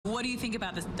What do you think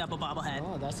about this double bobblehead?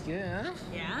 Oh, that's good, huh?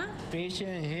 Yeah? Pitching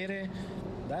and hitting.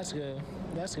 That's good.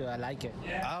 That's good. I like it.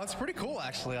 It's pretty cool,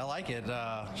 actually. I like it.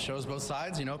 Shows both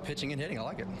sides, you know, pitching and hitting. I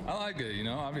like it. I like it. You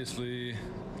know, obviously,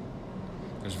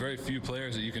 there's very few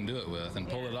players that you can do it with and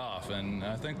pull it off, and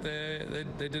I think they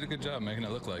did a good job making it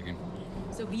look like him.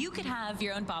 So if you could have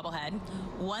your own bobblehead,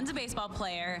 one's a baseball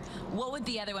player, what would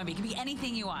the other one be? It could be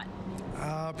anything you want.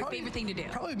 Your favorite thing to do?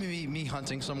 Probably me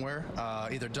hunting somewhere,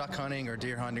 either duck hunting or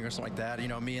deer hunting or something like that. You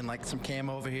know, me and like some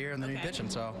camo over here and then me pitching.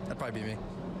 So that'd probably be me.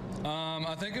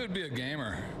 I think it would be a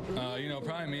gamer. You know,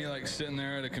 probably me like sitting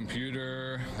there at a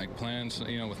computer, like playing,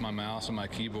 you know, with my mouse and my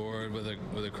keyboard, with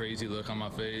a crazy look on my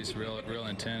face, real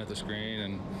intent at the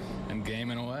screen, and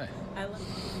gaming away. I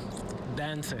love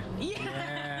Dancing.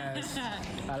 Yes.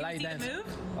 I like dancing. Move?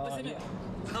 What's the move?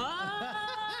 Oh!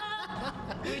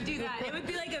 We would do that. It would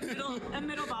be like a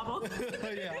middle bobble.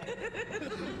 Yeah.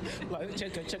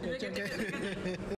 Check it.